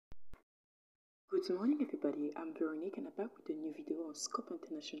Good morning everybody, I'm Veronique and I'm back with a new video on Scope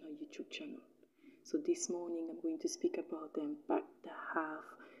International YouTube channel. So this morning I'm going to speak about the impact that have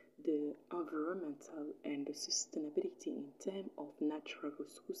the environmental and the sustainability in terms of natural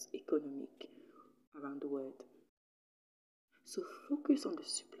resource economic around the world. So focus on the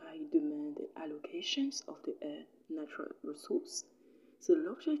supply, demand and allocations of the natural resource. So the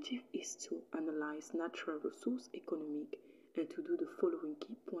objective is to analyze natural resource economic and to do the following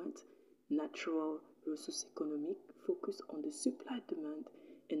key points. Natural resource economic focus on the supply, demand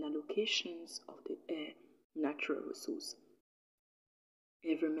and allocations of the natural resource.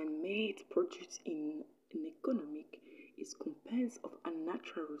 Every man-made product in an economic is composed of a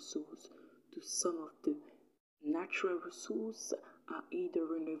natural resource. To some of the natural resources are either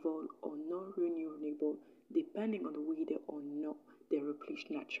renewable or non-renewable, depending on whether or not they replenish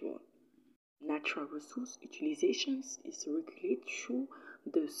natural. Natural resource utilizations is regulated through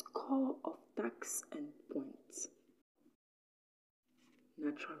the score of tax and points.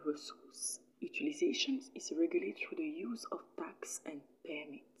 Natural resource utilizations is regulated through the use of tax and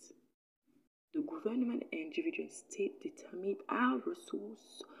permits. The government and individual state determine how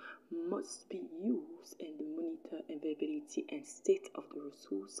resource must be used and monitor availability and state of the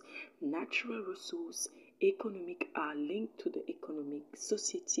resource. Natural resource economic are linked to the economic,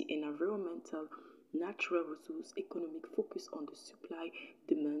 society and environmental. Natural resource economic focus on the supply,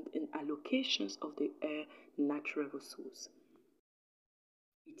 demand and allocations of the natural resource.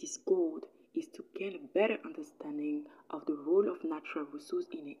 Its goal is to gain a better understanding of the role of natural resource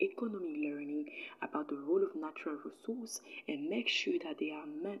in an economic, learning about the role of natural resource and make sure that they are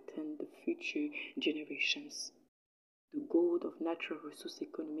maintained the future generations. The goal of natural resource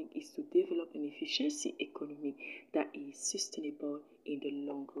economic is to develop an efficiency economy that is sustainable in the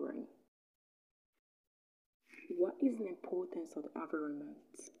long run. What is the importance of the environment?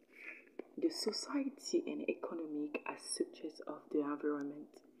 The society and economic are subjects of the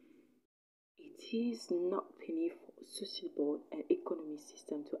environment. It is not for sustainable and economic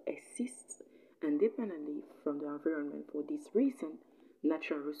system to exist independently from the environment. For this reason,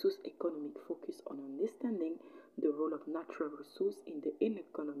 natural resource economic focus on understanding the role of natural resource in the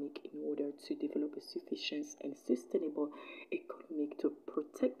economic in order to develop a sufficient and sustainable economic to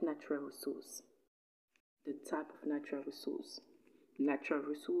protect natural resource. The type of natural resource. Natural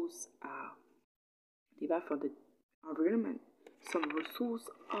resources are derived from the environment. Some resources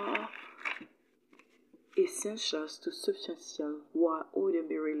are essential to substantial, while others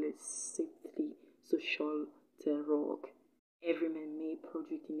may relatively social terroir. Every man-made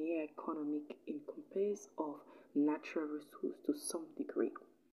product in the economic encompasses of natural resources to some degree.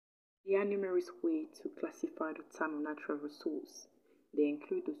 There are numerous ways to classify the type of natural resource. They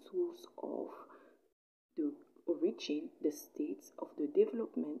include the source of the origin, the states of the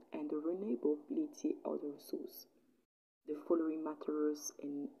development, and the renewability of the resource. The following materials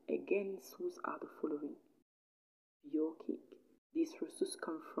and again sources are the following. Biotic. These resources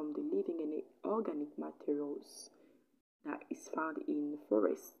come from the living and organic materials that is found in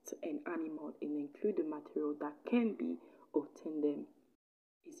forests and animals and include the material that can be obtained them.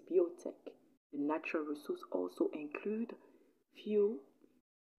 Is biotech. The natural resources also include fuel,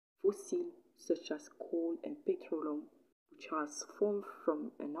 fossil such as coal and petroleum, which has formed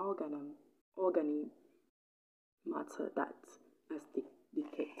from an organic matter that has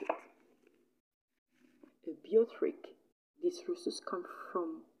decayed. A biotic. These resources come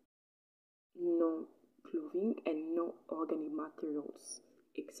from non-clothing and non-organic materials.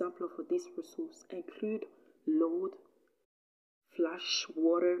 Examples of these resources include load, flash,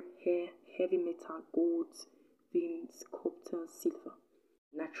 water, air, heavy metal, gold, veins, copper, silver.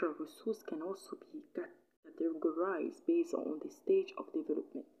 Natural resources can also be categorized based on the stage of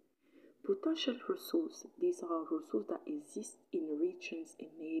development. Potential resources. These are resources that exist in regions and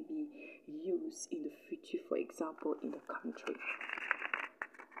may be used in the future, for example, in the country.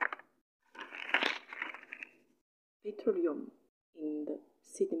 Petroleum in the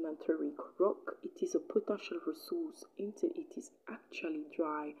sedimentary rock. It is a potential resource until it is actually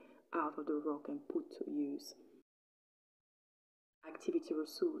dry out of the rock and put to use. Activity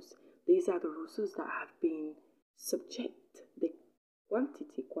resource. These are the resources that have been subject. The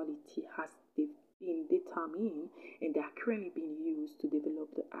quality has been determined and they are currently being used to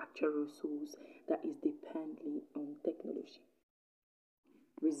develop the actual resource that is dependent on technology.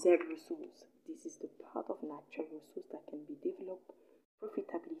 Reserve resource. This is the part of natural resource that can be developed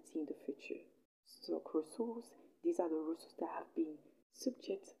profitability in the future. Stock resource. These are the resources that have been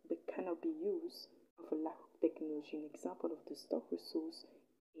subject but cannot be used of a lack of technology. An example of the stock resource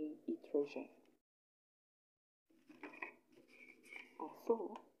in hydrogen.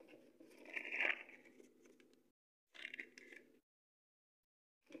 Also,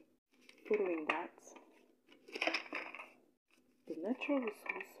 Following that, the natural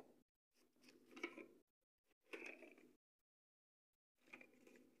resource,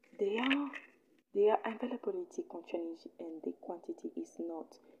 their availability, quantity, and the quantity is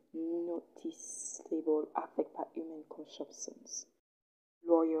not noticeable affected by human consumptions.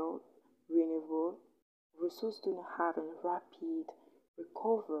 Loyal, renewable resources do not have a rapid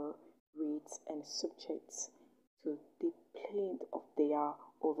recovery rates and subject to depletion of their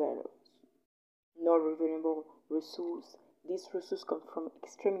overloads. Non-renewable resources. These resources come from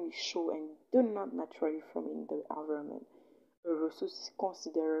extremely short and do not naturally form in the environment. A resource is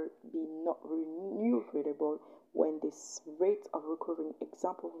considered be not renewable when the rate of recovering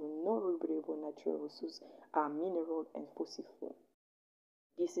examples of non-renewable natural resources are mineral and fossil fuel.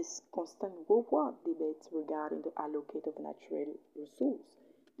 This is constant worldwide debate regarding the allocate of natural resources.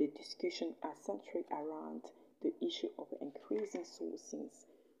 The discussion are centered around the issue of increasing sourcings,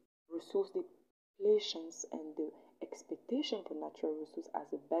 resource depletions, and the expectation for natural resources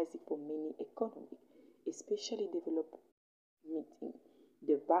as a basis for many economies, especially developed meeting.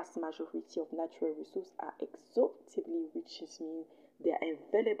 The vast majority of natural resources are exhaustively rich, means they are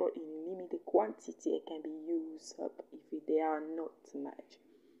available in limited quantity and can be used up if they are not much.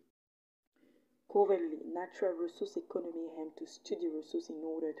 Covertly, natural resource economy aims to study resources in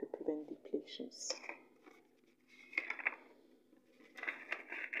order to prevent depletions.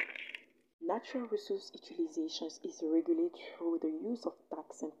 Natural resource utilization is regulated through the use of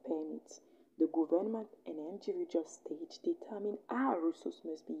tax and permits. The government and individual states determine how resources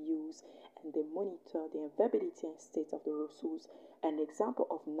must be used and they monitor the availability and state of the resource. An example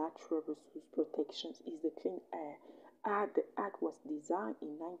of natural resource protection is the Clean Air Act. The act was designed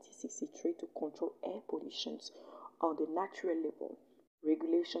in 1963 to control air pollution on the natural level.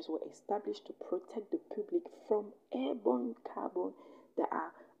 Regulations were established to protect the public from airborne carbon that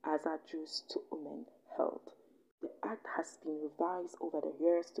are hazardous to human health. The act has been revised over the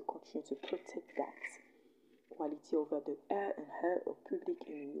years to continue to protect that quality over the air and health of public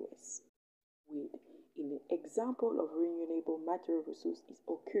in the US. With an example of renewable material resource is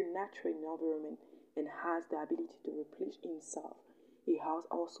occur naturally in the environment and has the ability to replenish itself. It has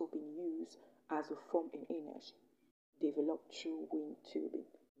also been used as a form of energy, developed through wind turbine,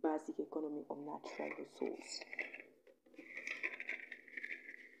 basic economy of natural resource.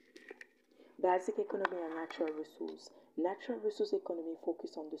 Basic economy and natural resource. Natural resource economy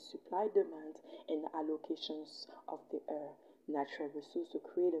focus on the supply, demand, and allocations of the earth. Natural resource to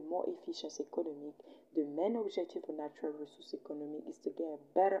create a more efficient economy. The main objective of natural resource economy is to get a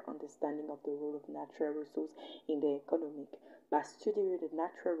better understanding of the role of natural resource in the economic. By studying the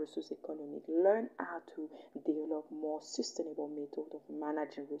natural resource economy, learn how to develop more sustainable methods of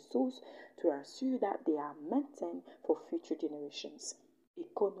managing resources to ensure that they are maintained for future generations.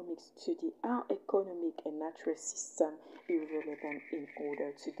 Economic study how economic and natural system is relevant in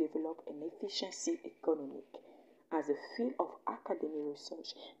order to develop an efficiency economic. As a field of academic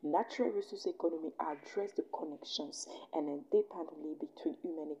research, natural resource economy address the connections and independently between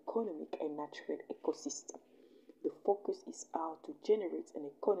human economic and natural ecosystem. The focus is how to generate an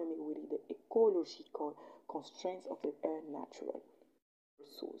economy within the ecological constraints of the earth natural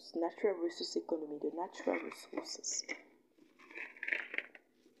resource. Natural resource economy, the natural resources.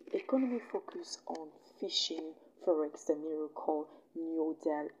 Economy focus on fishing, forex, the miracle, New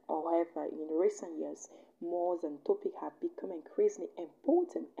Deal. However, in recent years, more than topics have become increasingly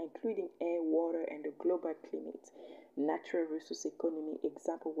important, including air, water, and the global climate. Natural resource economy,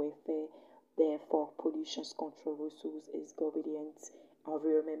 example welfare, therefore pollution control resource is governance,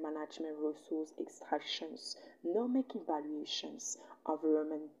 environment management resource extractions, making valuations,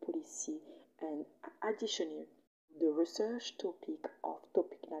 environment policy, and additionally, the research topic of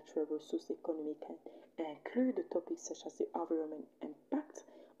topic natural resource economy can include the topics such as the environment impact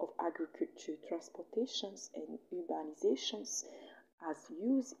of agriculture, transportations, and urbanizations as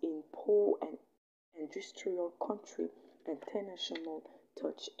used in poor and industrial country, international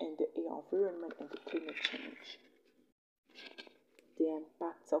touch, and the environment and the climate change. The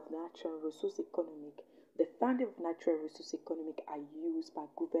impacts of natural resource economic. The findings of natural resource economic are used by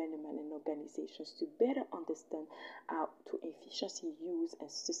government and organizations to better understand how to efficiently use and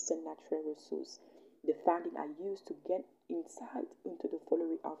sustain natural resources. The findings are used to get insight into the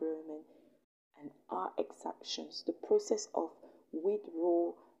following environment and are exceptions. The process of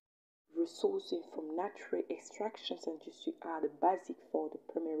withdrawal resources from natural extractions industry are the basic for the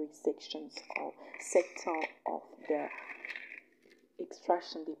primary sections or sector of the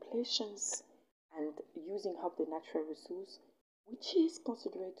extraction depletions and using up the natural resource, which is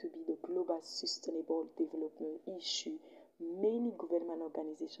considered to be the global sustainable development issue many government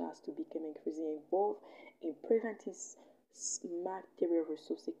organizations has to become increasingly involved in preventing material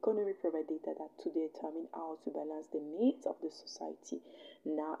resource economy, provide data that to determine how to balance the needs of the society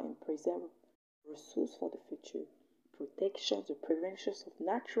now and preserve resource for the future. Protections, the preventions of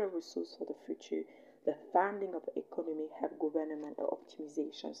natural resource for the future, the funding of the economy, help government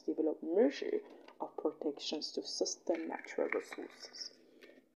optimizations, develop measures of protections to sustain natural resources.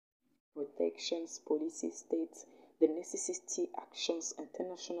 Protections policy states the necessity actions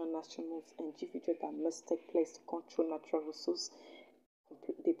international, national, and individual that must take place to control natural resource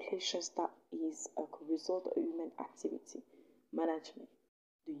depletions that is a result of human activity. Management,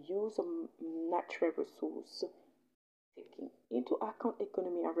 the use of natural resource taking into account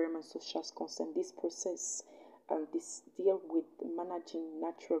economy, environment, social concern. This process this deal with managing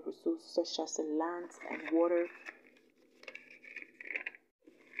natural resources such as land and water,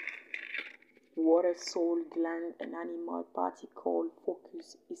 soil, land, and animal particle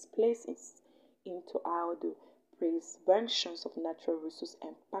focus is placed into how the preservations of natural resources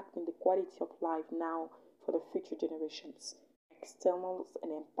impacting the quality of life now for the future generations. Externals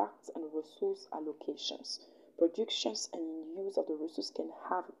and impacts and resource allocations. Productions and use of the resource can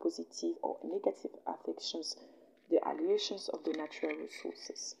have positive or negative affections the allocations of the natural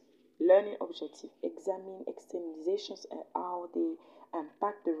resources. Learning objective, examine externalizations and how they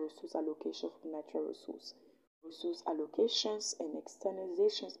impact the resource allocation of natural resource. Resource allocations and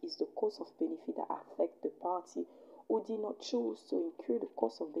externalizations is the cost of benefit that affect the party who did not choose to incur the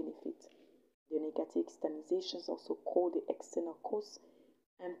cost of benefit. The negative externalizations, also called the external costs,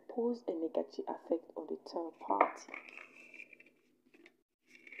 impose a negative effect on the third party.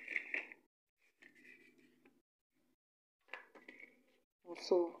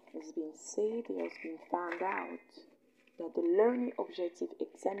 Also, it's been said, it has been found out that the learning objective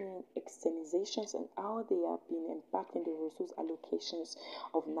examining externalizations and how they have been impacting the resource allocations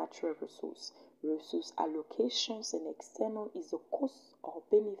of natural resource. Resource allocations and external is the cost or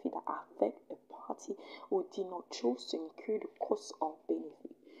benefit that affect a party who did not choose to incur the cost or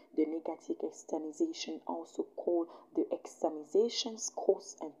benefit. The negative externalization, also called the externalizations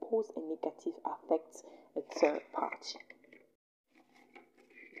cost, impose a negative effect a third party.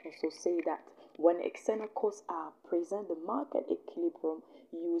 Also say that when external costs are present, the market equilibrium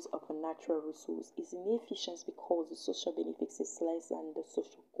use of a natural resource is inefficient because the social benefits is less than the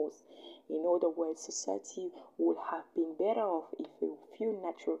social cost. In other words, society would have been better off if a few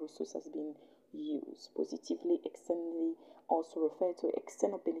natural resources has been used. Positively, externally also refer to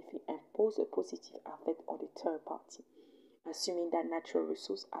external benefit and pose a positive effect on the third party. Assuming that natural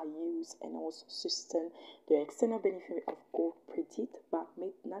resources are used and also sustain the external benefit of good predict but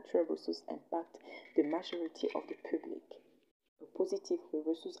make natural resources impact the majority of the public. A positive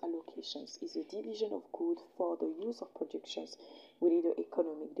resource allocations is a division of goods for the use of productions within the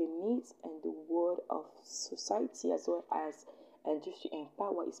economy, the needs and the world of society as well as industry and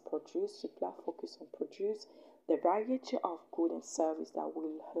power is produced, supply focus on produce the variety of goods and service that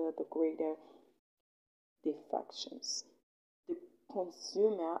will have the greater diffractions.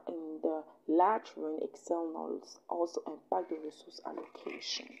 Consumer in the large run externals also impact the resource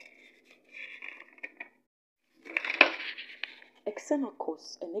allocation. External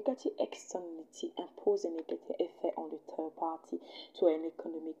costs, a negative externality impose a negative effect on the third party to an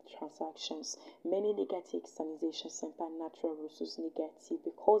economic transactions. Many negative externalizations impact natural resource negative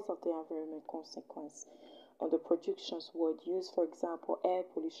because of the environmental consequence on the productions were used. For example, air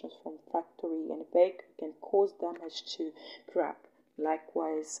pollution from factory and vehicle can cause damage to crop.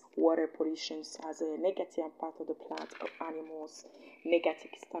 Likewise, water pollution has a negative impact on the plants or animals.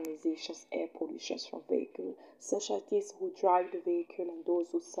 Negative externalizations, air pollution from vehicles, such as those who drive the vehicle and those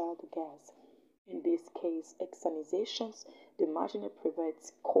who sell the gas. In this case, externalizations, the marginal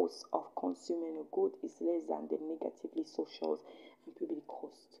private cost of consuming a good is less than the negatively social and public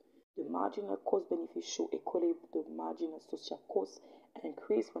cost. The marginal cost benefit show equally the marginal social cost and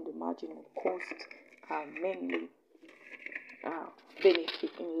increase when the marginal costs are mainly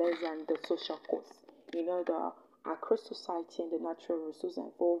benefiting less than the social cost. Across society and the natural resources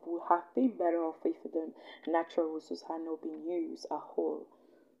involved would have been better off if the natural resources had not been used at whole.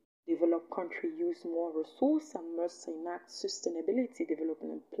 Developed countries use more resources and must enact sustainability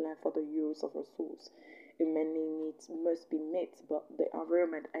development plan for the use of resources. Many needs must be met, but the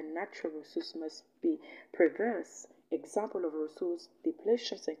environment and natural resources must be preserved. Examples of resource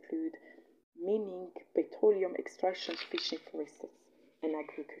depletions include mining, petroleum extraction, fishing, for instance, and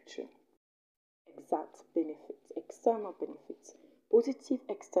agriculture. Exact benefits, external benefits. Positive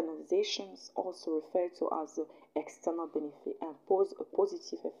externalizations, also referred to as the external benefit, impose a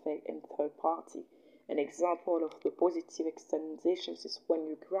positive effect in third party. An example of the positive externalizations is when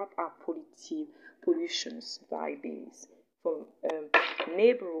you grab our positive pollutions by bees from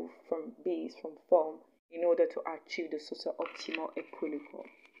neighborhood from bees from farm in order to achieve the social optimal equilibrium.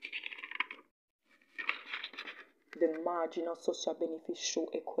 The marginal social benefit should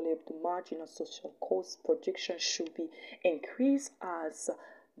equilibrate. The marginal social cost projection should be increased as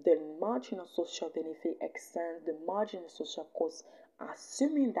the marginal social benefit extends the marginal social cost,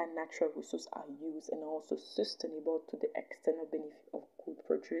 assuming that natural resources are used and also sustainable to the external benefit of good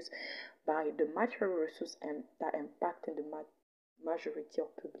produced by the material resources and that impacting the majority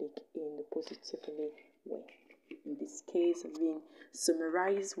of public in the positively way. In this case, I've been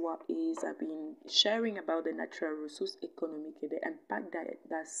summarize what is I've been sharing about the natural resource economic, the impact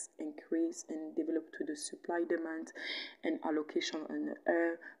that's increased and developed to the supply demand and allocation on the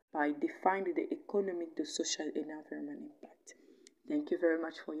earth by defining the economic, the social and environmental impact. Thank you very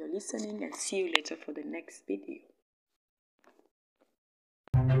much for your listening and see you later for the next video.